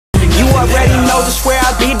already know just where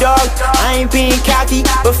I be, dog. I ain't being cocky,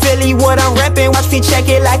 but Philly what I'm reppin'. Watch me check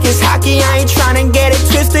it like it's hockey. I ain't tryna get it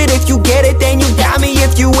twisted. If you get it, then you got me.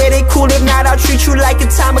 If you with it, cool. If not, I'll treat you like a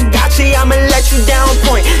Tamagotchi. I'ma let you down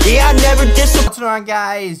point. Yeah, I never disappoint. What's going on,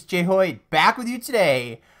 guys? JHoyt back with you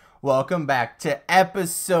today. Welcome back to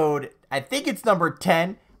episode, I think it's number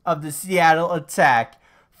 10 of the Seattle Attack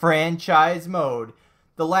franchise mode.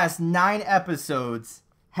 The last 9 episodes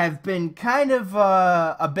have been kind of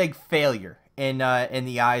a big failure in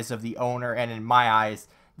the eyes of the owner and in my eyes.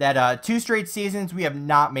 That 2 straight seasons we have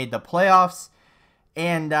not made the playoffs,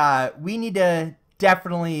 and we need to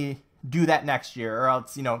definitely do that next year, or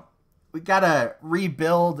else, you know, we gotta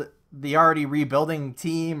rebuild the already rebuilding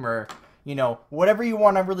team, or, you know, whatever you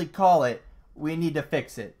want to really call it. We need to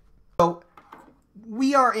fix it. So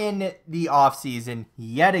we are in the off season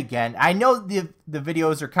yet again. I know the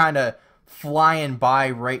videos are kind of flying by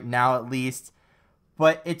right now, at least,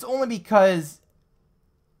 but it's only because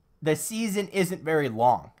the season isn't very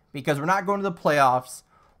long, because we're not going to the playoffs,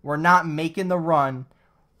 we're not making the run,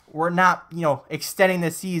 we're not, you know, extending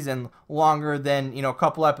the season longer than, you know, a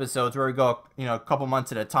couple episodes where we go, you know, a couple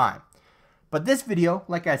months at a time. But this video,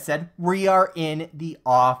 like I said, we are in the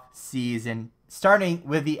off season, starting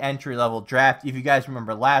with the entry-level draft. If you guys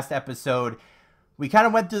remember last episode, we kind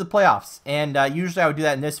of went through the playoffs, and usually I would do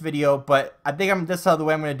that in this video, but I think this is the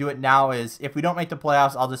way I'm going to do it now. Is if we don't make the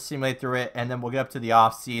playoffs, I'll just simulate through it, and then we'll get up to the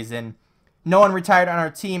off season. No one retired on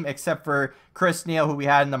our team except for Chris Neal, who we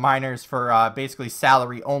had in the minors for basically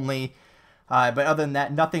salary only. But other than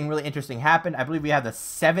that, nothing really interesting happened. I believe we had the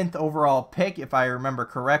 7th overall pick, if I remember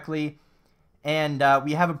correctly. And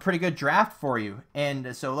we have a pretty good draft for you.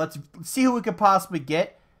 And so let's see who we could possibly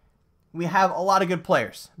get. We have a lot of good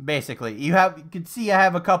players, basically. You can see I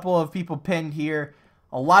have a couple of people pinned here.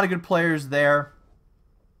 A lot of good players there.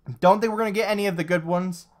 Don't think we're going to get any of the good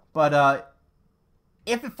ones. But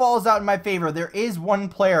if it falls out in my favor, there is one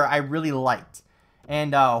player I really liked.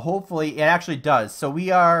 And hopefully it actually does. So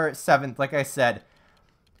we are 7th, like I said.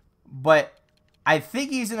 But I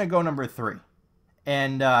think he's going to go number 3.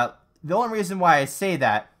 And the only reason why I say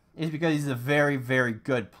that is because he's a very, very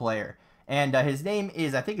good player. And his name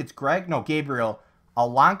is, I think it's Gabriel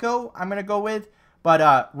Alanco, I'm going to go with.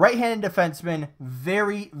 But right-handed defenseman,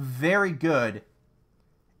 very, very good.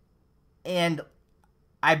 And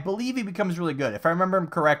I believe he becomes really good. If I remember him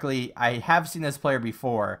correctly, I have seen this player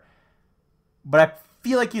before. But I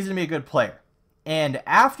feel like he's going to be a good player. And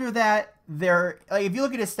after that, like, if you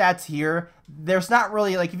look at his stats here, there's not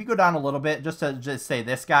really, like, if you go down a little bit, just to just say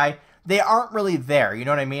this guy, they aren't really there, you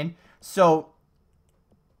know what I mean? So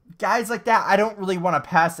guys like that, I don't really want to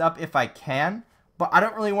pass up if I can, but I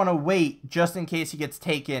don't really want to wait just in case he gets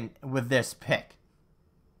taken with this pick.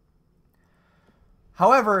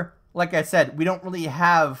 However, like I said, we don't really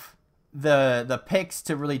have the picks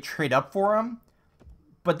to really trade up for him.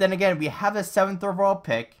 But then again, we have the 7th overall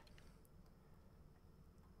pick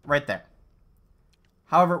right there.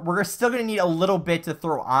 However, we're still going to need a little bit to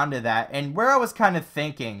throw onto that. And where I was kind of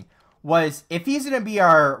thinking was, if he's going to be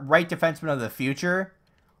our right defenseman of the future,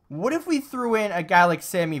 what if we threw in a guy like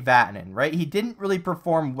Sami Vatanen, right? He didn't really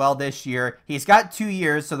perform well this year. He's got 2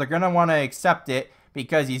 years, so they're going to want to accept it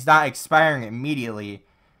because he's not expiring immediately.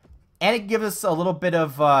 And it gives us a little bit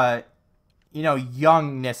of, you know,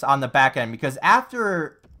 youngness on the back end. Because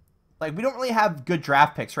after, like, we don't really have good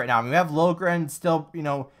draft picks right now. I mean, we have Logren still, you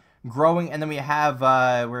know, growing. And then we have,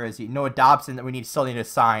 where is he? Noah Dobson that we still need to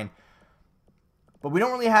sign. But we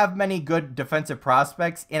don't really have many good defensive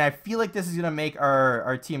prospects, and I feel like this is going to make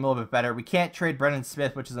our team a little bit better. We can't trade Brendan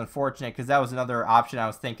Smith, which is unfortunate, because that was another option I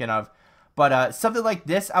was thinking of. But something like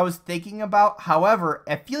this I was thinking about. However,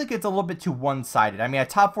 I feel like it's a little bit too one-sided. I mean, a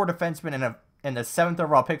top 4 defenseman and the 7th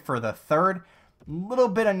overall pick for the 3rd, a little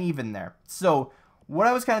bit uneven there. So what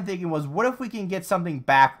I was kind of thinking was, what if we can get something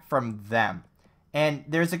back from them? And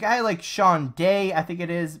there's a guy like Sean Day, I think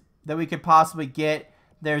it is, that we could possibly get.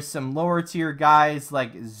 There's some lower tier guys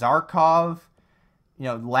like Zarkov, you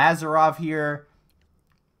know, Lazarov here.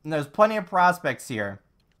 And there's plenty of prospects here.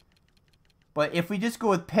 But if we just go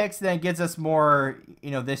with picks, then it gives us more,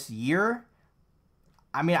 you know, this year.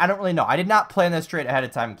 I mean, I don't really know. I did not plan this trade ahead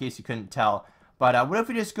of time, in case you couldn't tell. But what if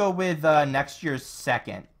we just go with next year's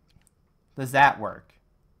 2nd? Does that work?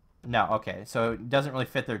 No, okay. So it doesn't really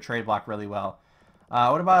fit their trade block really well.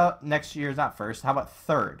 What about next year's, not 1st, how about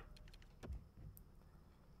 3rd?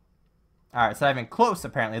 Alright, so not even close,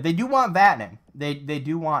 apparently. They do want Vatanen. They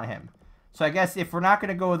do want him. So I guess if we're not going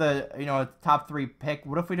to go with a, you know, a top 3 pick,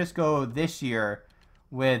 what if we just go this year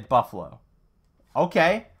with Buffalo?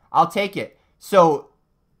 Okay, I'll take it. So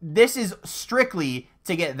this is strictly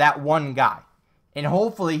to get that one guy. And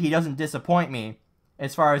hopefully he doesn't disappoint me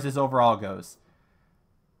as far as his overall goes.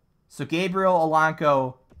 So Gabriel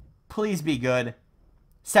Alanco, please be good.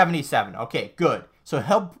 77. Okay, good. So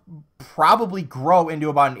he'll probably grow into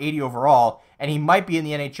about an 80 overall, and he might be in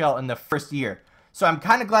the NHL in the first year. So I'm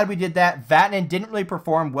kind of glad we did that. Vatanen didn't really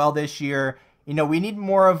perform well this year. You know, we need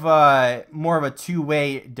more of a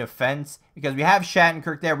two-way defense because we have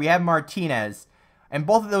Shattenkirk there, we have Martinez, and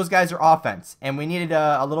both of those guys are offense, and we needed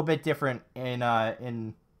a little bit different in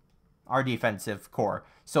our defensive core.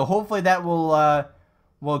 So hopefully that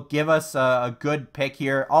will give us a good pick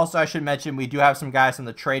here. Also, I should mention we do have some guys on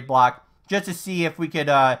the trade block just to see if we could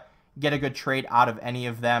get a good trade out of any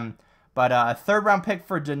of them. But a third-round pick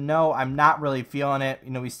for Deneau, I'm not really feeling it.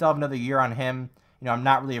 You know, we still have another year on him. You know, I'm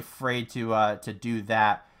not really afraid to do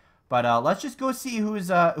that. But let's just go see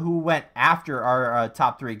who went after our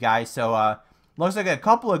top three guys. So looks like a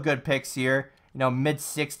couple of good picks here. You know,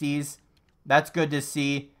 mid-60s. That's good to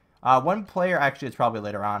see. One player, actually, it's probably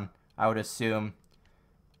later on, I would assume.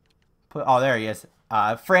 Oh, there he is.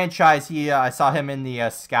 Franchise, I saw him in the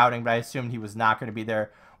scouting, but I assumed he was not going to be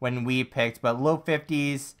there when we picked. But low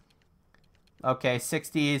 50s. Okay,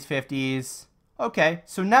 60s, 50s. Okay,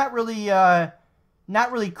 so not really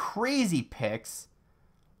crazy picks.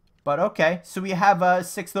 But okay, so we have a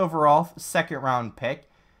 6th overall, second round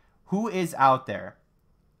pick. Who is out there?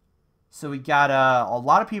 So we got a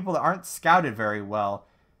lot of people that aren't scouted very well.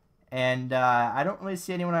 And I don't really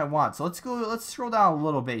see anyone I want. So let's scroll down a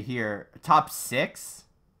little bit here. Top 6.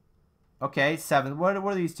 Okay, 7. What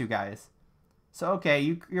are these two guys? So okay,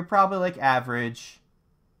 you're probably like average.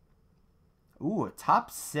 Ooh,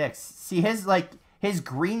 top 6. See, his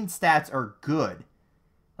green stats are good.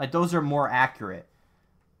 Like, those are more accurate.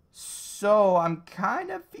 So I'm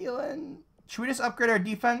kind of feeling, should we just upgrade our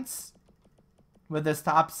defense with this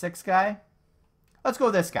top 6 guy? Let's go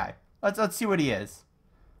with this guy. Let's see what he is.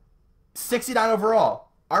 69 overall.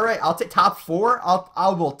 All right, I'll take top 4. I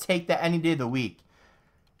will take that any day of the week.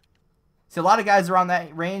 See, a lot of guys around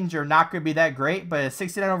that range are not going to be that great, but a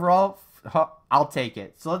 69 overall, I'll take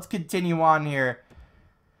it. So let's continue on here.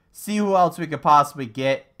 See who else we could possibly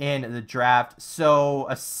get in the draft. So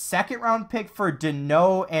a second round pick for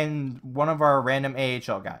Deneau and one of our random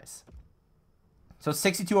AHL guys. So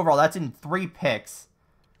 62 overall. That's in 3 picks.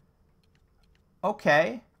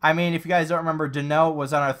 Okay. I mean, if you guys don't remember, Deneau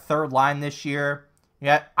was on our 3rd line this year.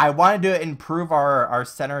 Yeah, I wanted to improve our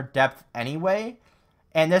center depth anyway.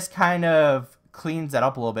 And this kind of cleans that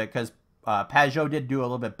up a little bit because Pajot did do a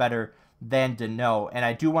little bit better than Deneau. And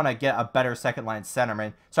I do want to get a better second-line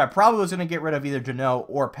centerman. So I probably was going to get rid of either Deneau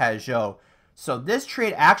or Pajot. So this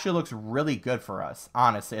trade actually looks really good for us,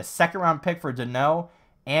 honestly. A second-round pick for Deneau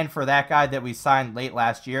and for that guy that we signed late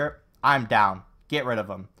last year. I'm down. Get rid of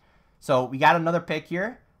him. So we got another pick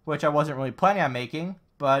here, which I wasn't really planning on making.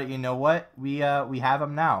 But you know what? We have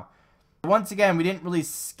him now. Once again, we didn't really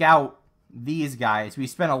scout these guys. We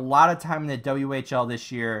spent a lot of time in the WHL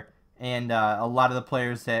this year. And a lot of the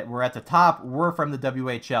players that were at the top were from the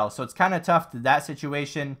WHL. So it's kind of tough to that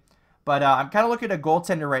situation. But I'm kind of looking at a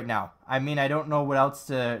goaltender right now. I mean, I don't know what else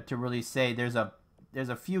to really say. There's a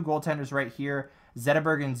few goaltenders right here.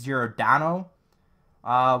 Zetterberg and Giordano.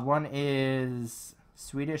 One is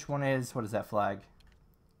Swedish. One is, what is that flag?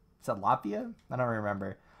 Is that Latvia? I don't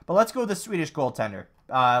remember. But let's go with the Swedish goaltender.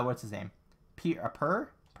 What's his name? Per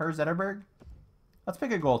Zetterberg? Let's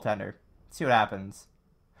pick a goaltender. See what happens.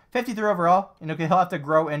 53 overall. You know, he'll have to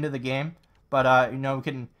grow into the game. But, you know, we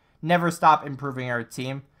can never stop improving our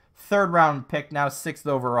team. 3rd round pick now, 6th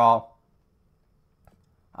overall.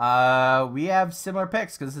 We have similar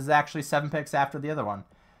picks because this is actually 7 picks after the other one.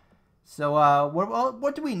 So,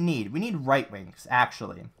 what do we need? We need right wings,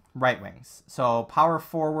 actually. Right wings. So, power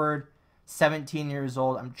forward, 17 years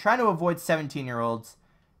old. I'm trying to avoid 17-year-olds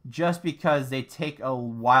just because they take a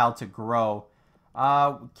while to grow.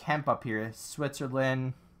 Kemp up here,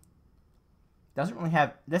 Switzerland. Doesn't really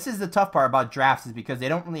have, this is the tough part about drafts, is because they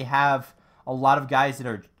don't really have a lot of guys that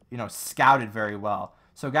are, you know, scouted very well.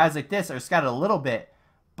 So guys like this are scouted a little bit,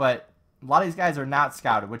 but a lot of these guys are not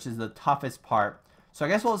scouted, which is the toughest part. So I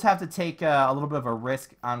guess we'll just have to take a little bit of a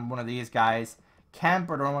risk on one of these guys. Kemp,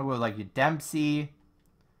 or do I want to go with like a Dempsey,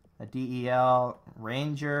 a DEL,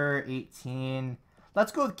 Ranger, 18.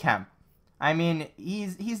 Let's go with Kemp. I mean,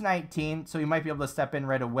 he's 19, so he might be able to step in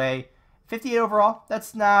right away. 58 overall,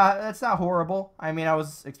 that's not horrible. I mean, I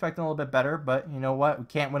was expecting a little bit better, but you know what? We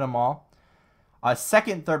can't win them all. A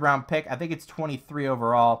second, 3rd round pick, I think it's 23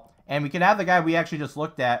 overall. And we could have the guy we actually just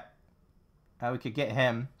looked at. We could get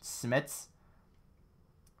him, Smits.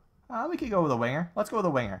 We could go with a winger. Let's go with a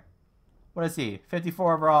winger. What is he?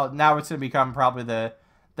 54 overall. Now it's going to become probably the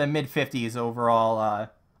the mid-50s overall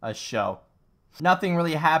a show. Nothing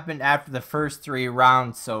really happened after the first 3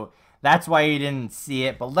 rounds, so that's why you didn't see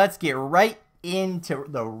it. But let's get right into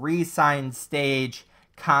the re-sign stage.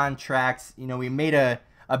 Contracts. You know, we made a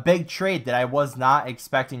big trade that I was not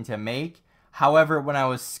expecting to make. However, when I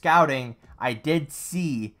was scouting, I did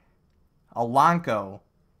see Alanko,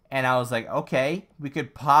 and I was like, okay, we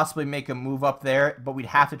could possibly make a move up there, but we'd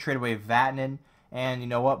have to trade away Vatanen. And you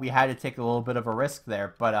know what? We had to take a little bit of a risk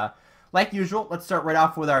there. But like usual, let's start right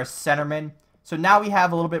off with our centerman. So now we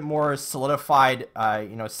have a little bit more solidified,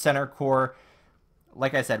 you know, center core.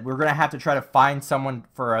 Like I said, we're going to have to try to find someone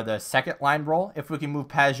for the second line role. If we can move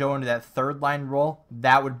Pajot into that third line role,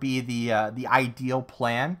 that would be the ideal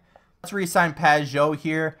plan. Let's re-sign Pajot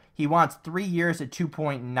here. He wants 3 years at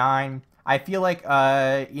 2.9. I feel like,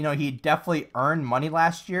 you know, he definitely earned money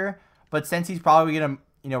last year. But since he's probably going to,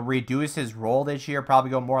 you know, reduce his role this year,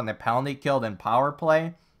 probably go more on the penalty kill than power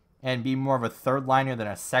play, and be more of a third liner than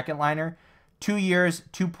a second liner. 2 years,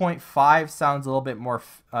 2.5 sounds a little bit more,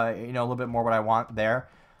 you know, a little bit more what I want there.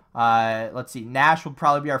 Let's see. Nash will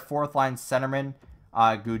probably be our fourth line centerman.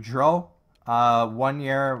 Gaudreau, 1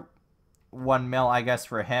 year, $1 million, I guess,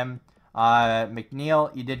 for him.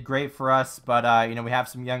 McNeil, you did great for us, but, you know, we have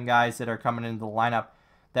some young guys that are coming into the lineup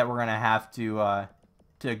that we're going to have to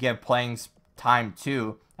give playing time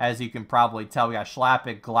to. As you can probably tell, we got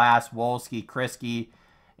Schlappick, Glass, Wolski, Kriske,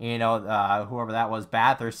 you know, whoever that was,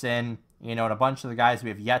 Batherson, you know, and a bunch of the guys we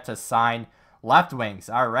have yet to sign. Left wings.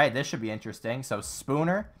 All right, this should be interesting. So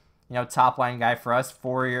Spooner, you know, top line guy for us,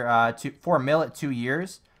 $4 million at 2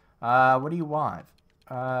 years. What do you want?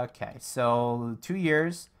 Okay, so 2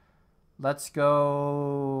 years. Let's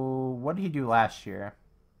go. What did he do last year?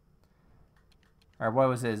 Or what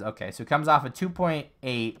was his? Okay, so he comes off a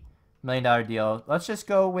 $2.8 million deal. Let's just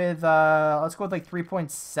go with like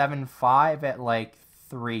 3.75 at like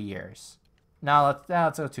 3 years. No,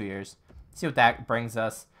 let's go 2 years. See what that brings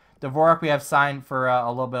us. Dvorak we have signed for a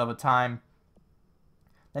little bit of a time.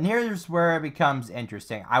 Then here's where it becomes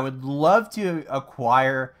interesting. I would love to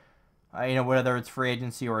acquire, you know, whether it's free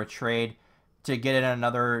agency or a trade, to get in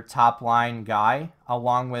another top line guy,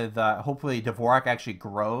 along with hopefully Dvorak actually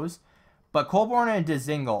grows. But Colborn and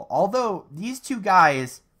Dzingel, although these two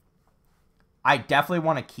guys I definitely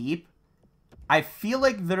want to keep, I feel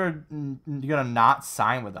like they're going to not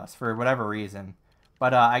sign with us for whatever reason.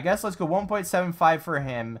 But I guess let's go 1.75 for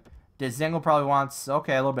him. Dzingel probably wants,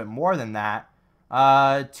 okay, a little bit more than that.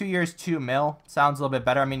 2 years, $2 million. Sounds a little bit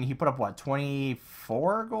better. I mean, he put up, what,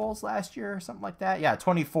 24 goals last year or something like that? Yeah,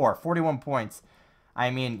 24, 41 points. I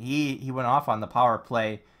mean, he went off on the power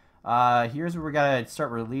play. Here's where we got to start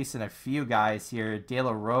releasing a few guys here. De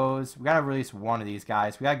La Rose. We got to release one of these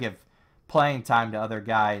guys. We got to give playing time to other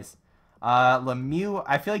guys. Lemieux,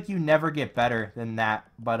 I feel like you never get better than that.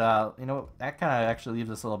 But, you know, that kind of actually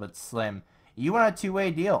leaves us a little bit slim. You want a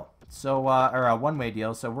two-way deal. So, or a one-way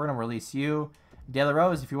deal. So we're going to release you. De La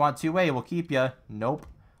Rose, if you want two-way, we'll keep you. Nope.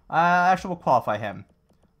 Actually, we'll qualify him.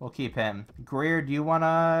 We'll keep him. Greer, do you want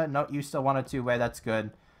to... No, you still want a two-way. That's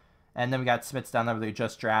good. And then we got Smits down there that we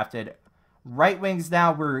just drafted. Right wings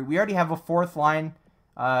now, we already have a fourth line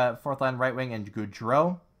right wing in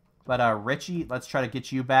Gaudreau. But Richie, let's try to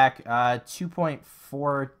get you back.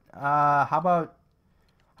 2.4. How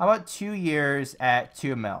about 2 years at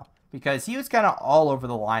 $2 million? Because he was kind of all over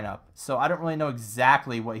the lineup. So I don't really know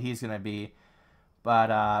exactly what he's going to be. But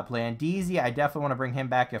Blandisi, I definitely want to bring him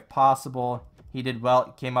back if possible. He did well.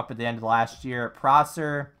 He came up at the end of last year.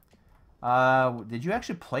 Prosser. Did you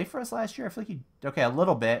actually play for us last year? I feel like you... Okay, a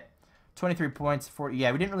little bit. 23 points. 40.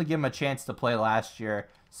 Yeah, we didn't really give him a chance to play last year.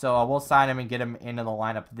 So we'll sign him and get him into the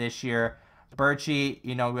lineup this year. Birchie,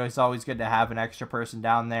 you know, it's always good to have an extra person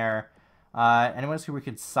down there. Anyone else who we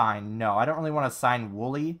could sign? No, I don't really want to sign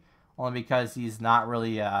Woolley. Only because he's not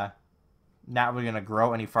really going to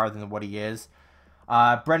grow any farther than what he is.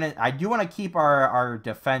 Brennan, I do want to keep our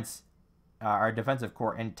defensive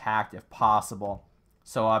core intact if possible.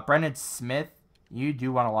 So Brennan Smith, you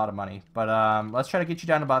do want a lot of money, but let's try to get you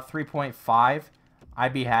down to about 3.5.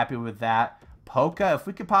 I'd be happy with that. Polka, if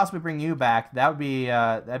we could possibly bring you back, that'd be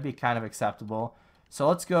kind of acceptable. So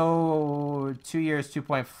let's go 2 years,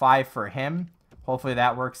 2.5 for him. Hopefully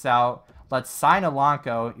that works out. Let's sign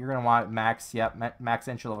Alanko. You're gonna want max. Yep, max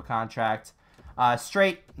entry level contract.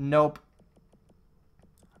 Straight, nope.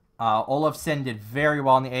 Olofsson did very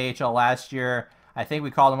well in the AHL last year. I think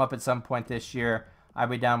we called him up at some point this year. I'd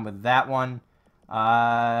be down with that one.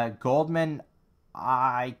 Goldman,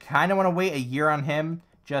 I kind of want to wait a year on him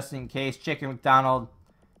just in case. Chicken McDonald,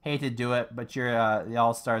 hate to do it, but the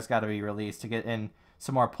All-Stars got to be released to get in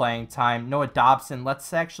some more playing time. Noah Dobson,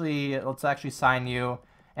 let's actually sign you.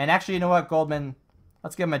 And actually, you know what, Goldman?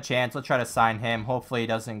 Let's give him a chance. Let's try to sign him. Hopefully he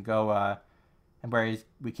doesn't go and where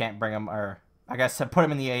we can't bring him, or I guess put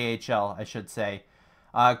him in the AHL, I should say.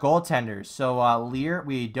 Goaltenders. So Lear,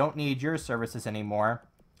 we don't need your services anymore.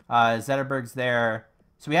 Zetterberg's there.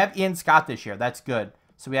 So we have Ian Scott this year. That's good.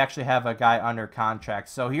 So we actually have a guy under contract.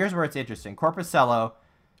 So here's where it's interesting. Corpusello,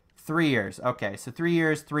 3 years. Okay, so 3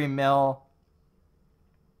 years, $3 million.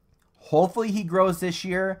 Hopefully he grows this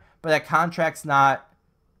year, but that contract's not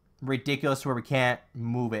ridiculous where we can't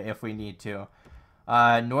move it if we need to.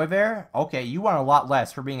 Neuver, okay, you want a lot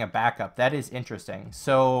less for being a backup. That is interesting.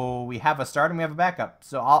 So we have a start and we have a backup.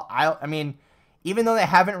 So I mean, even though they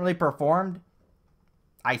haven't really performed,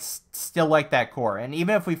 I still like that core. And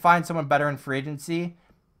even if we find someone better in free agency,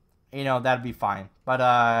 you know, that'd be fine.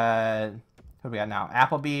 But who do we got now?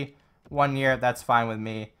 Appleby, 1 year. That's fine with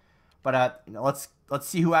me. But let's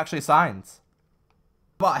see who actually signs.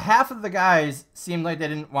 About half of the guys seemed like they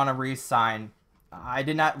didn't want to re-sign. I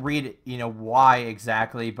did not read, you know, why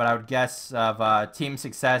exactly, but I would guess of team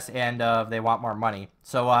success and of they want more money.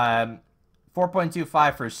 So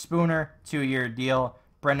 4.25 for Spooner, 2-year deal.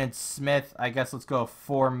 Brendan Smith, I guess let's go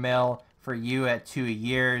 $4 million for you at 2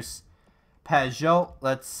 years. Pajot,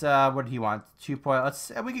 let's what did he want? 2 point.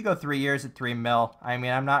 We could go 3 years at $3 million. I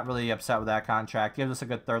mean, I'm not really upset with that contract. Gives us a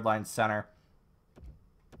good third line center.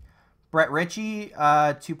 Brett Ritchie,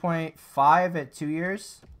 2.5 at 2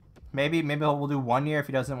 years. Maybe we'll do 1 year if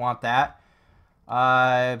he doesn't want that.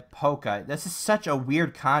 Polka, this is such a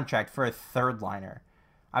weird contract for a third liner.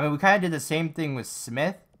 I mean, we kind of did the same thing with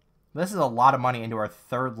Smith. This is a lot of money into our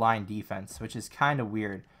third line defense, which is kind of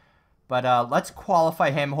weird. But let's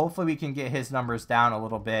qualify him. Hopefully we can get his numbers down a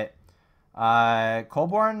little bit.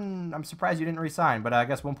 Colborn, I'm surprised you didn't resign, but I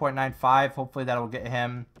guess 1.95. Hopefully that will get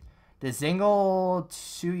him.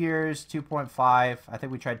 DeZingle, 2 years, 2.5. I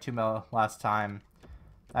think we tried $2 million last time.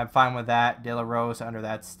 I'm fine with that. De La Rose under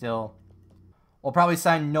that still. We'll probably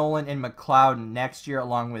sign Nolan and McLeod next year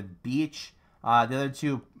along with Beach. The other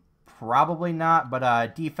two, probably not.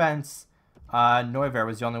 But defense, Neuver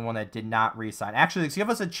was the only one that did not re-sign. Actually, let's give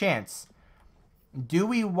us a chance. Do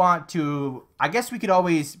we want to... I guess we could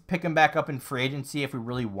always pick him back up in free agency if we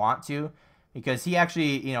really want to. Because he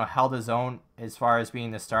actually, you know, held his own as far as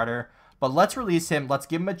being the starter. But let's release him. Let's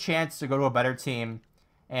give him a chance to go to a better team.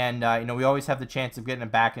 And, you know, we always have the chance of getting him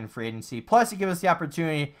back in free agency. Plus, it gives us the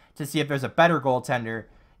opportunity to see if there's a better goaltender,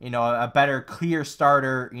 you know, a better clear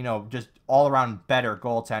starter, you know, just all-around better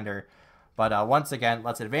goaltender. But once again,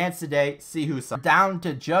 let's advance today, see who's down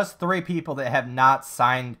to just 3 people that have not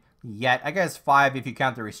signed yet. I guess 5 if you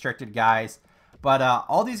count the restricted guys. But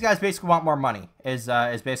all these guys basically want more money is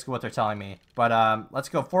basically what they're telling me. But let's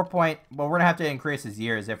go 4 point. Well, we're going to have to increase his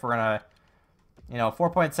years if we're going to, you know,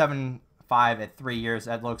 4.75 at 3 years.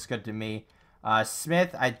 That looks good to me.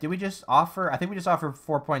 Smith, did we just offer? I think we just offered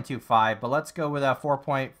 4.25, but let's go with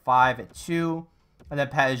 4.5 at 2. And then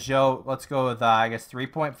Pajot, let's go with, I guess,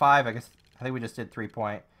 3.5. I think we just did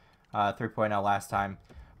 3.0 last time.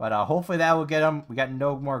 But hopefully that will get him. We got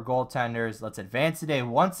no more goaltenders. Let's advance today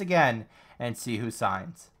once again and see who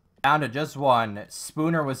signs. Down to just one.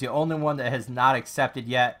 Spooner was the only one that has not accepted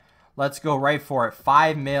yet. Let's go right for it.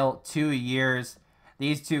 $5 million, 2 years.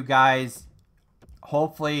 These two guys,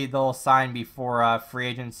 hopefully they'll sign before free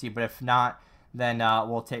agency. But if not, then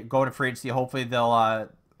we'll go to free agency. Hopefully they'll, at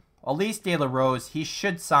least De La Rose, he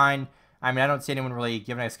should sign. I mean, I don't see anyone really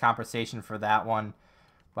giving us compensation for that one.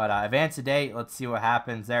 But advance today, let's see what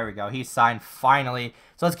happens. There we go. He signed finally.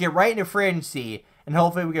 So let's get right into free agency. And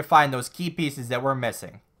hopefully we can find those key pieces that we're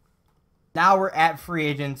missing. Now we're at free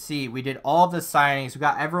agency. We did all the signings. We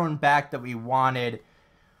got everyone back that we wanted.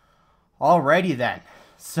 Alrighty then.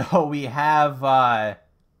 So we have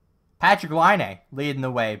Patrick Laine leading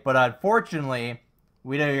the way. But unfortunately,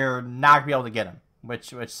 we're not going to be able to get him.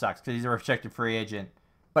 Which sucks because he's a restricted free agent.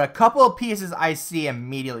 But a couple of pieces I see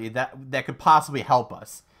immediately that could possibly help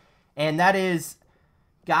us. And that is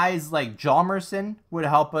guys like Hjalmarsson would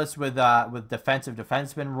help us with defensive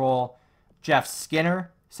defenseman role. Jeff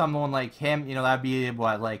Skinner, someone like him, you know, that'd be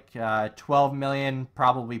what, like 12 million,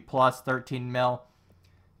 probably plus 13 mil.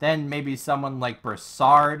 Then maybe someone like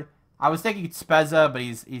Brassard. I was thinking Spezza, but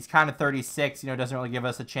he's kind of 36, you know, doesn't really give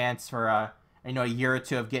us a chance for you know, a year or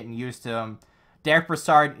two of getting used to him. Derek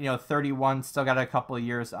Brassard, you know, 31, still got a couple of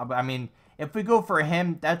years. I mean, if we go for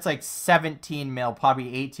him, that's like 17 mil,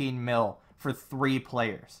 probably 18 mil for 3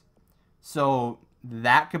 players. So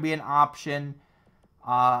that could be an option.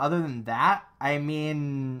 Other than that, I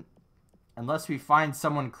mean, unless we find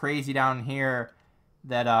someone crazy down here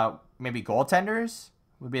that maybe goaltenders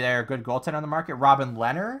would be there, a good goaltender on the market. Robin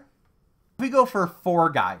Leonard. If we go for 4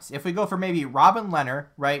 guys, if we go for maybe Robin Leonard,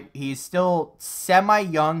 right? He's still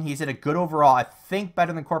semi-young. He's at a good overall. I think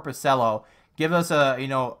better than Corpusello. Give us a, you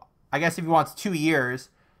know, I guess if he wants 2 years,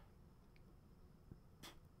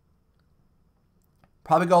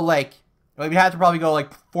 probably go like, we'd have to probably go like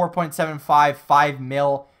 4.75, 5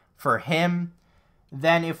 mil for him.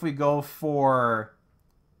 Then if we go for,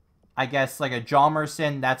 I guess, like a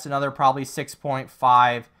Jalmerson, that's another probably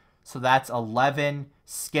 6.5. So that's 11.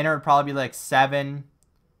 Skinner would probably be like 7.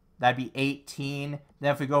 That'd be 18.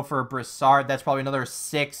 Then if we go for Brassard, that's probably another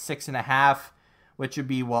 6, 6.5, which would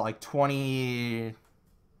be what, like 20.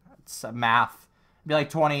 It's math. It'd be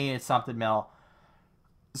like 20 something mil.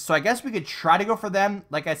 So I guess we could try to go for them.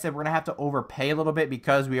 Like I said, we're gonna have to overpay a little bit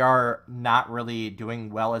because we are not really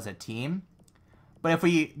doing well as a team. But if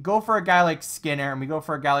we go for a guy like Skinner and we go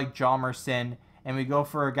for a guy like Jalmerson and we go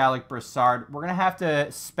for a guy like Brassard, we're going to have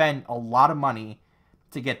to spend a lot of money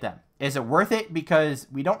to get them. Is it worth it? Because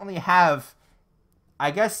we don't really have, I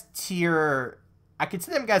guess, I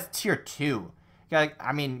consider them guys tier 2.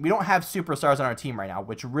 I mean, we don't have superstars on our team right now,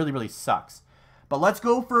 which really, really sucks. But let's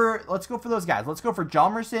go for those guys. Let's go for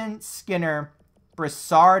Jalmerson, Skinner,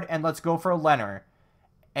 Brassard, and let's go for Leonard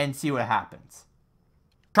and see what happens.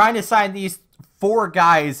 Trying to sign these 4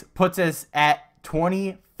 guys puts us at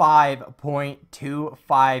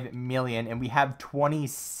 25.25 million, and we have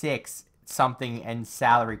 26 something in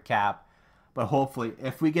salary cap. But hopefully,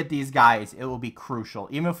 if we get these guys, it will be crucial.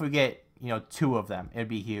 Even if we get, you know, 2 of them, it'd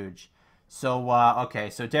be huge. So okay,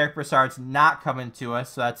 so Derek Brassard's not coming to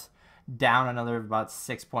us, so that's down another about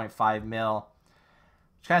 6.5 mil,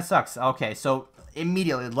 which kind of sucks. Okay, so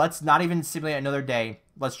immediately, let's not even simulate another day.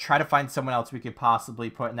 Let's try to find someone else we could possibly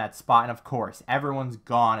put in that spot. And of course, everyone's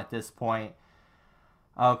gone at this point.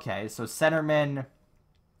 Okay, so centerman,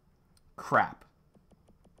 crap.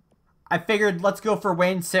 I figured let's go for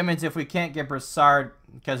Wayne Simmons if we can't get Brassard,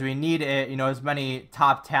 because we need it, you know, as many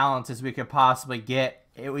top talents as we could possibly get.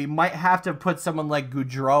 We might have to put someone like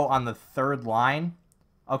Goudreau on the 3rd line.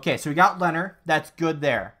 Okay, so we got Leonard. That's good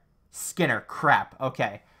there. Skinner, crap.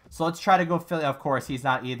 Okay, so let's try to go Philly. Of course, he's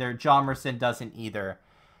not either. Jalmerson doesn't either.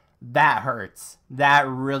 That hurts. That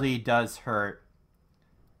really does hurt.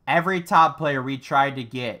 Every top player we tried to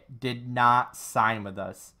get did not sign with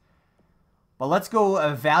us. But let's go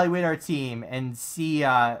evaluate our team and see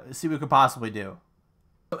what we could possibly do.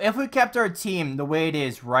 So if we kept our team the way it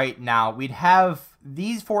is right now, we'd have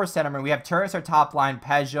these 4 centermen. We have Turris, our top line,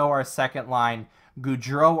 Peugeot, our 2nd line,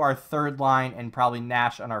 Goudreau, our 3rd line, and probably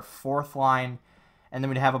Nash on our 4th line. And then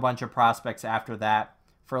we'd have a bunch of prospects after that.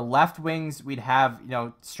 For left wings, we'd have, you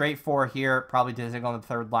know, straight 4 here, probably Dizig on the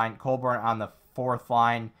 3rd line, Colburn on the 4th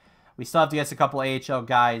line. We still have to get a couple AHL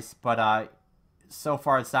guys, but so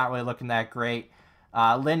far it's not really looking that great.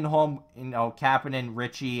 Lindholm, you know, Kapanen,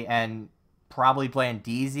 Richie, and probably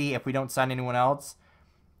Blandisi, if we don't sign anyone else,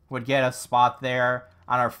 would get a spot there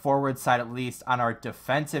on our forward side at least. On our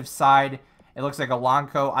defensive side, it looks like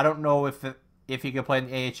Alonco. I don't know if he could play in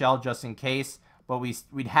the AHL just in case, but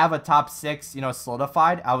we'd have a top 6, you know,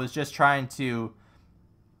 solidified. I was just trying to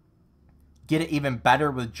get it even better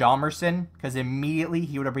with Jalmerson, because immediately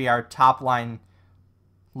he would be our top line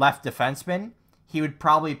left defenseman. He would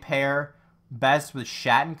probably pair best with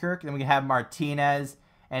Shattenkirk. Then we have Martinez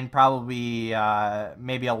and probably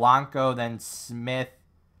maybe Alonco, then Smith.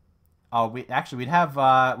 Oh, we'd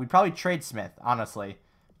probably trade Smith, honestly.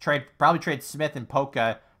 Probably trade Smith and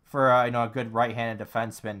Polka for you know, a good right-handed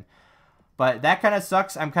defenseman. But that kind of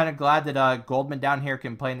sucks. I'm kind of glad that Goldman down here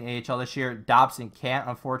can play in the AHL this year. Dobson can't,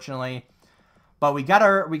 unfortunately. But we got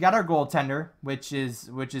our goaltender, which is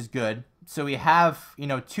good. So we have, you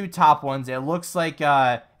know, 2 top ones. It looks like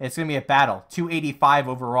it's gonna be a battle. 285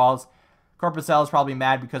 overalls. Corpusello is probably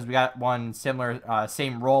mad because we got one similar,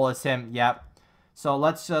 same role as him. Yep. So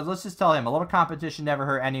let's just tell him a little competition never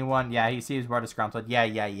hurt anyone. Yeah, he sees we're disgruntled.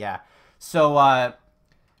 Yeah. So I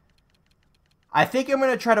think I'm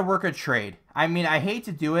gonna try to work a trade. I mean, I hate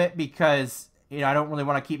to do it because, you know, I don't really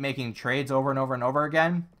want to keep making trades over and over and over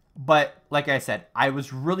again. But like I said, I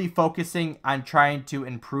was really focusing on trying to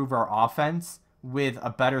improve our offense with a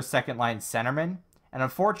better 2nd line centerman. And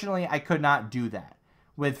unfortunately, I could not do that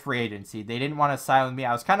with free agency. They didn't want to sign with me.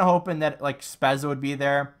 I was kind of hoping that like Spezza would be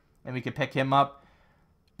there and we could pick him up.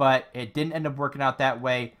 But it didn't end up working out that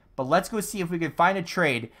way. But let's go see if we could find a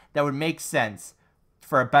trade that would make sense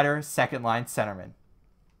for a better 2nd line centerman.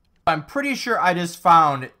 I'm pretty sure I just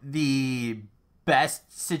found the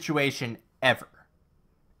best situation ever.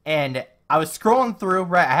 And I was scrolling through,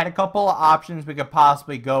 right? I had a couple of options we could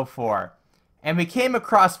possibly go for. And we came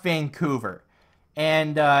across Vancouver.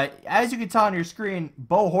 And as you can tell on your screen,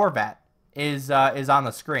 Bo Horvat is on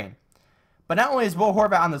the screen. But not only is Bo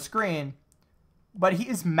Horvat on the screen, but he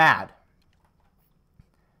is mad.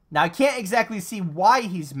 Now, I can't exactly see why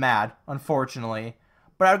he's mad, unfortunately,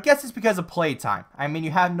 but I would guess it's because of playtime. I mean,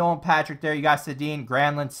 you have Nolan Patrick there, you got Sedin,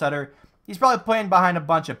 Granlund, Sutter. He's probably playing behind a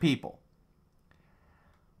bunch of people.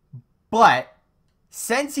 But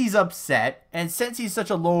since he's upset, and since he's such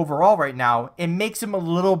a low overall right now, it makes him a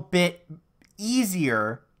little bit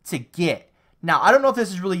easier to get. Now, I don't know if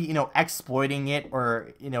this is really, you know, exploiting it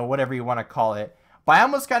or, you know, whatever you want to call it. But I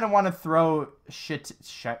almost kind of want to throw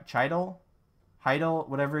Heidel,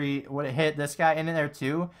 whatever he would hit this guy in there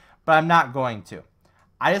too. But I'm not going to.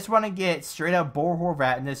 I just want to get straight up Bo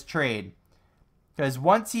Horvat in this trade. Because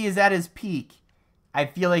once he is at his peak, I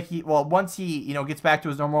feel like once he, you know, gets back to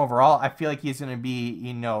his normal overall, I feel like he's going to be,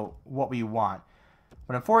 you know, what we want.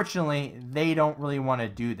 But unfortunately, they don't really want to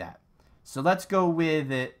do that. So let's go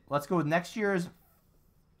with it. Let's go with next year's.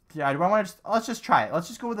 Let's just try it. Let's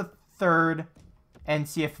just go with the third and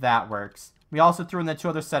see if that works. We also threw in the 2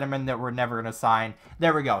 other centermen that we're never going to sign.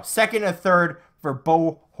 There we go. Second and third for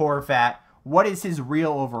Bo Horvat. What is his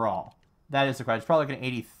real overall? That is the question. It's probably like an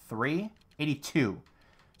 83, 82.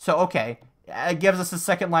 So, okay. It gives us a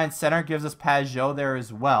second line center. Gives us Pajot there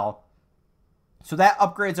as well. So that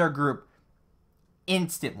upgrades our group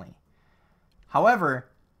instantly. However,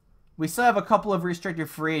 we still have a couple of restricted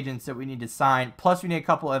free agents that we need to sign. Plus, we need a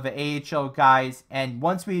couple of AHL guys. And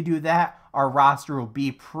once we do that, our roster will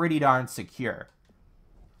be pretty darn secure.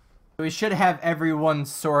 We should have everyone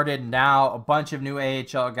sorted now. A bunch of new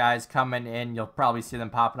AHL guys coming in. You'll probably see them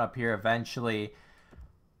popping up here eventually.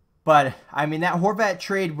 But, I mean, that Horvat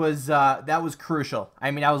trade was that was crucial. I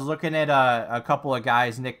mean, I was looking at a couple of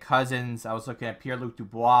guys. Nick Cousins. I was looking at Pierre-Luc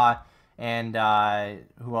Dubois. And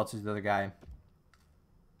who else is the other guy?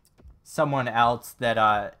 Someone else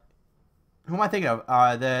that... who am I thinking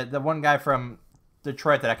of? The one guy from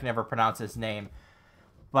Detroit that I can never pronounce his name.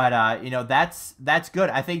 But, you know, that's good.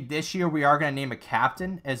 I think this year we are going to name a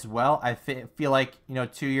captain as well. I feel like, you know,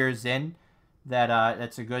 2 years in, that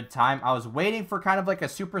that's a good time. I was waiting for kind of like a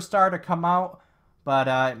superstar to come out.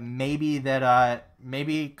 But maybe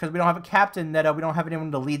because we don't have a captain, that we don't have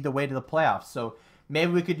anyone to lead the way to the playoffs. So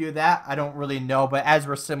maybe we could do that. I don't really know. But as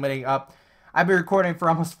we're submitting up, I've been recording for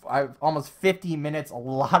almost 50 minutes. A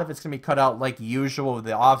lot of it's going to be cut out like usual with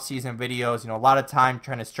the off-season videos. You know, a lot of time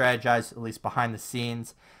trying to strategize, at least behind the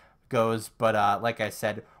scenes goes. But like I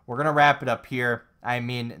said, we're going to wrap it up here. I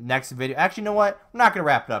mean, next video. Actually, you know what? We're not going to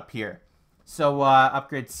wrap it up here. So,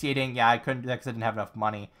 upgrade seating. Yeah, I couldn't do that because I didn't have enough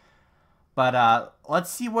money. But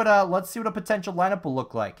let's see what a potential lineup will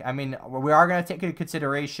look like. I mean, we are going to take into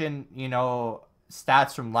consideration, you know,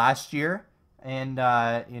 stats from last year. And,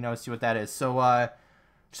 you know, see what that is. So,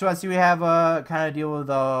 just want to see we have kind of deal with,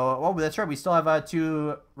 oh, that's right. We still have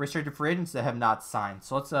 2 restricted free agents that have not signed.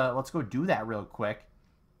 So, let's go do that real quick.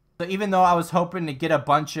 So, even though I was hoping to get a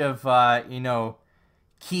bunch of, you know,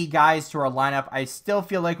 key guys to our lineup, I still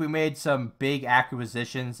feel like we made some big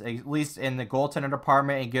acquisitions, at least in the goaltender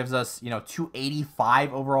department. It gives us, you know,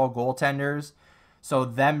 285 overall goaltenders. So,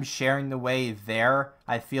 them sharing the way there,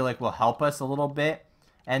 I feel like will help us a little bit.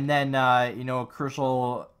 And then, you know, a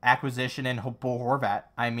crucial acquisition in Bo Horvat.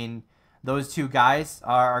 I mean, those 2 guys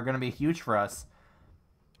are going to be huge for us.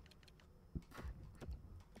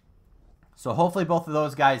 So hopefully both of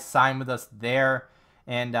those guys sign with us there.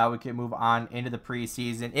 And we can move on into the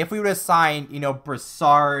preseason. If we would have signed, you know,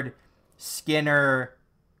 Brassard, Skinner,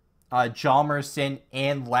 Hjalmarsson,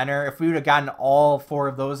 and Leonard, if we would have gotten all 4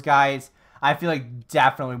 of those guys, I feel like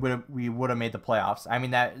definitely we would have made the playoffs. I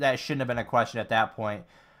mean, that shouldn't have been a question at that point.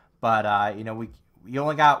 But, you know, we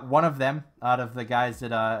only got one of them out of the guys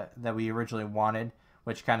that we originally wanted,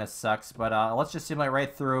 which kind of sucks. But let's just simulate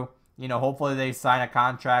right through. You know, hopefully they sign a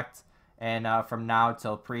contract and from now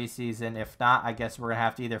till preseason. If not, I guess we're going to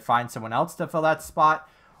have to either find someone else to fill that spot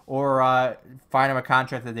or find them a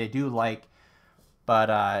contract that they do like. But,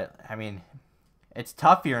 I mean, it's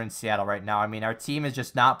tough here in Seattle right now. I mean, our team is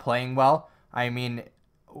just not playing well. I mean,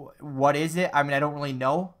 what is it? I mean, I don't really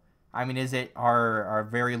know. I mean, is it our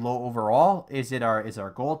very low overall? Is our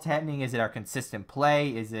goaltending? Is it our consistent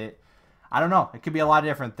play? Is it... I don't know. It could be a lot of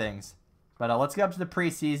different things. But let's get up to the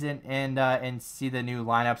preseason and see the new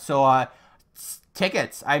lineup. So,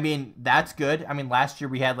 tickets. I mean, that's good. I mean, last year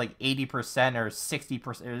we had like 80% or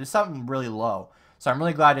 60%. It was something really low. So I'm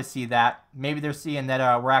really glad to see that. Maybe they're seeing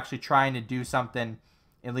that we're actually trying to do something,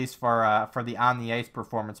 at least for the on the ice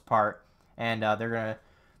performance part, and they're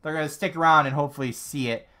gonna stick around and hopefully see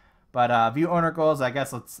it. But view owner goals. I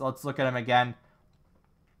guess let's look at him again.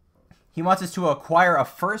 He wants us to acquire a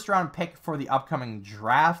first-round pick for the upcoming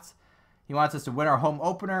draft. He wants us to win our home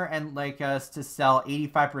opener and like us to sell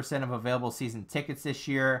 85% of available season tickets this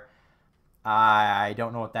year. I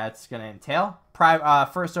don't know what that's going to entail.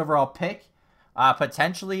 First overall pick.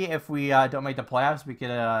 Potentially, if we don't make the playoffs, we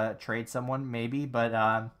could trade someone maybe.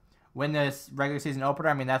 But win this regular season opener,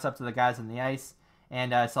 I mean, that's up to the guys on the ice.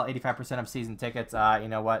 And sell 85% of season tickets. You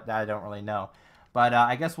know what? I don't really know. But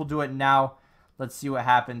I guess we'll do it now. Let's see what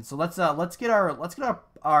happens. So let's get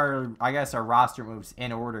our I guess our roster moves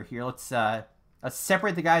in order here. Let's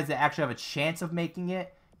separate the guys that actually have a chance of making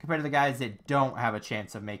it compared to the guys that don't have a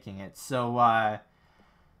chance of making it. So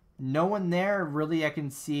no one there really I can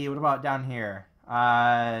see. What about down here?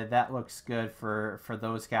 That looks good for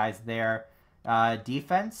those guys there.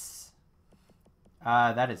 Defense.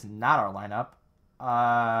 That is not our lineup.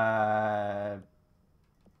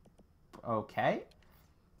 Okay.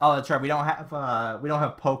 Oh, that's right. We don't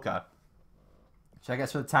have Polka. So I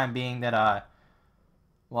guess for the time being that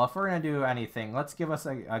well, if we're gonna do anything, let's give us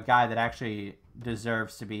a guy that actually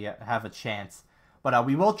deserves to have a chance. But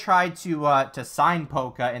we will try to sign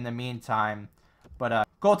Polka in the meantime. But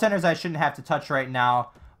goaltenders I shouldn't have to touch right now.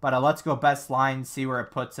 But let's go best line, see where it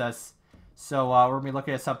puts us. So we're gonna be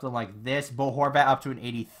looking at something like this. Bo Horvat up to an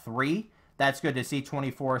 83. That's good to see.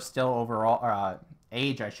 24 still overall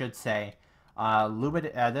age, I should say.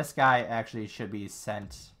 This guy actually should be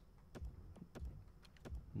sent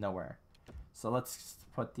nowhere. So let's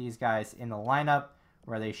put these guys in the lineup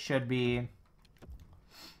where they should be.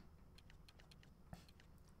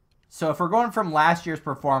 So if we're going from last year's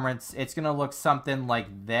performance, it's going to look something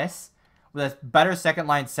like this. With a better second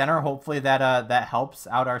line center, hopefully that helps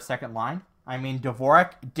out our second line. I mean,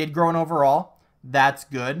 Dvorak did grow in overall. That's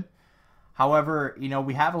good. However, you know,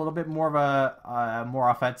 we have a little bit more of a more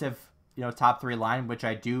offensive, you know, top three line, which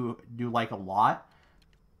I do like a lot.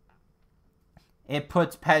 It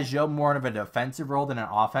puts Peugeot more of a defensive role than an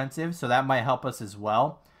offensive, so that might help us as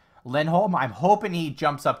well. Lindholm, I'm hoping he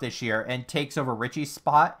jumps up this year and takes over Richie's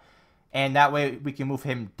spot, and that way we can move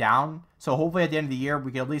him down. So hopefully at the end of the year,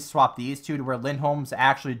 we can at least swap these two to where Lindholm's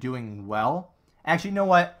actually doing well. Actually, you know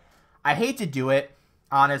what? I hate to do it,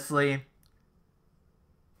 honestly.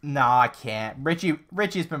 No, I can't.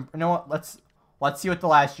 Richie's been... You know what? Let's see what the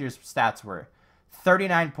last year's stats were.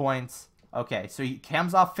 39 points. Okay, so he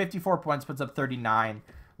comes off 54 points, puts up 39.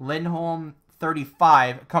 Lindholm,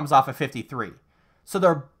 35, comes off of 53. So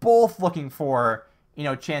they're both looking for, you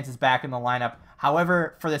know, chances back in the lineup.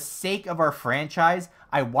 However, for the sake of our franchise,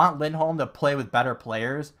 I want Lindholm to play with better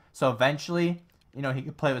players. So eventually, you know, he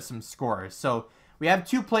could play with some scorers. So we have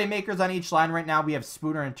two playmakers on each line right now. We have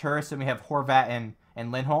Spooner and Turris, and we have Horvat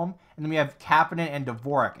and Lindholm. And then we have Kapanen and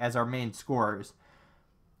Dvorak as our main scorers.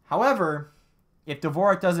 However, if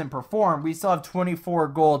Dvorak doesn't perform, we still have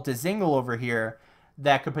 24-goal Dzingel over here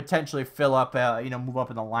that could potentially fill up, you know, move up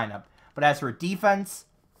in the lineup. But as for defense,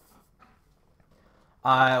 we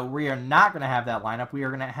are not going to have that lineup. We are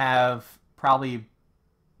going to have probably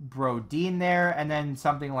Brodin there, and then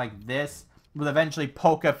something like this, with eventually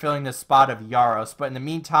Polka filling the spot of Yaros. But in the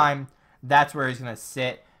meantime, that's where he's going to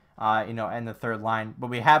sit, you know, in the third line. But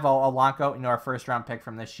we have Alanko, you know, our first-round pick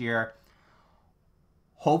from this year.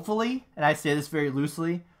 Hopefully, and I say this very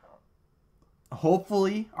loosely,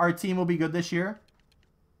 hopefully our team will be good this year.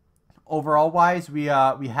 Overall-wise, we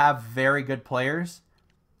have very good players.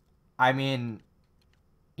 I mean,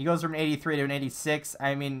 he goes from an 83 to an 86.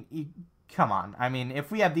 I mean, come on. I mean,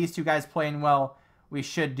 if we have these two guys playing well, we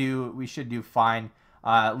should do fine.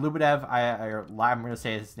 Lubadev, I'm going to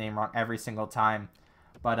say his name wrong every single time.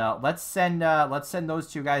 But let's send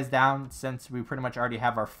those two guys down since we pretty much already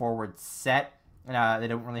have our forward set. And they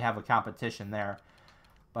don't really have a competition there.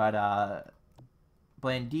 But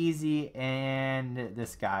Blandisi and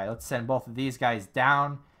this guy. Let's send both of these guys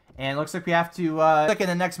down. And it looks like we have to, in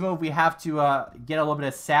the next move, we have to get a little bit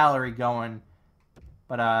of salary going.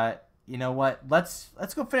 But you know what? Let's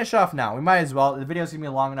go finish off now. We might as well. The video's going to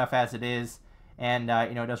be long enough as it is. And,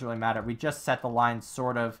 you know, it doesn't really matter. We just set the line,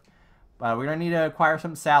 sort of. But we're going to need to acquire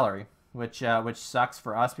some salary, which sucks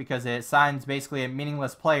for us because it signs basically a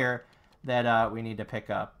meaningless player that we need to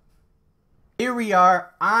pick up. Here we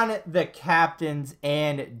are on the captains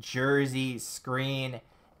and jersey screen,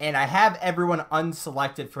 and I have everyone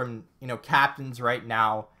unselected from, you know, captains right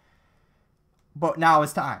now. But now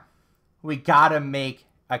it's time. We gotta make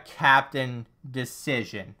a captain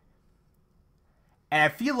decision, and I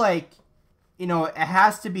feel like, you know, it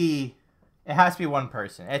has to be one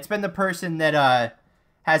person. It's been the person that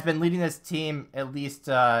has been leading this team at least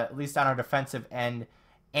on our defensive end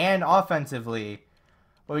and offensively.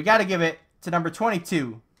 But we got to give it to number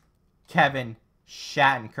 22, Kevin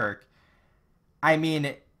Shattenkirk. I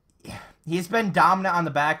mean, He's been dominant on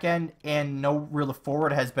the back end, and no real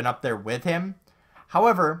forward has been up there with him.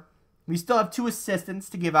 However, we still have 2 assistants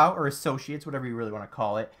to give out, or associates, whatever you really want to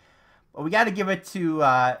call it. But we got to give it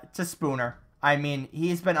to Spooner. I mean,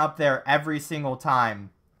 he's been up there every single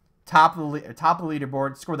time. Top of the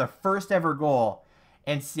leaderboard, scored the first ever goal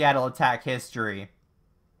in Seattle Attack history.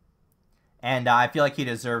 And I feel like he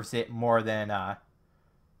deserves it more than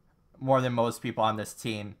most people on this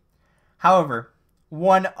team. However,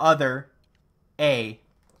 one other A.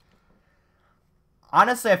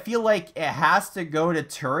 Honestly, I feel like it has to go to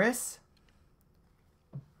Turris.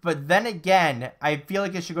 But then again, I feel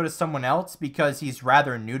like it should go to someone else because he's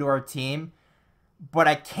rather new to our team. But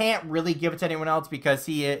I can't really give it to anyone else because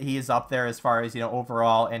he is up there as far as,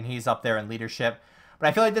 overall, and he's up there in leadership. But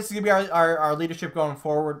I feel like this is going to be our leadership going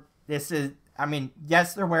forward. This is, I mean,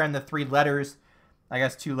 yes, they're wearing the 3 letters. I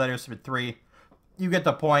guess 2 letters for 3. You get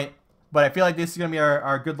the point. But I feel like this is going to be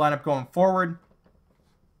our good lineup going forward.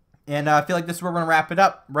 And I feel like this is where we're going to wrap it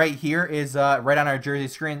up. Right here is right on our jersey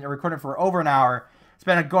screen. We're recording for over an hour. It's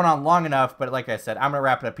been going on long enough, but like I said, I'm going to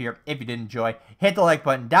wrap it up here. If you did enjoy, hit the like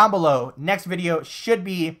button down below. Next video should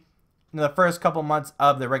be in the first couple months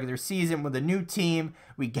of the regular season with a new team.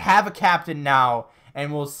 We have a captain now,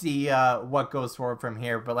 and we'll see what goes forward from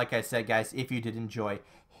here. But like I said, guys, if you did enjoy,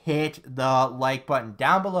 hit the like button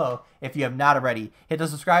down below. If you have not already, hit the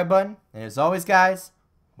subscribe button. And as always, guys,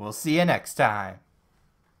 we'll see you next time.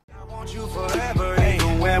 I want you forever,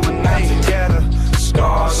 even when we're not together.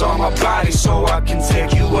 Scars on my body so I can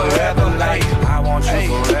take you wherever. Like, I want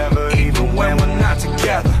you forever, even when we're not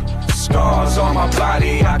together. Scars on my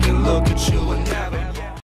body, I can look at you and never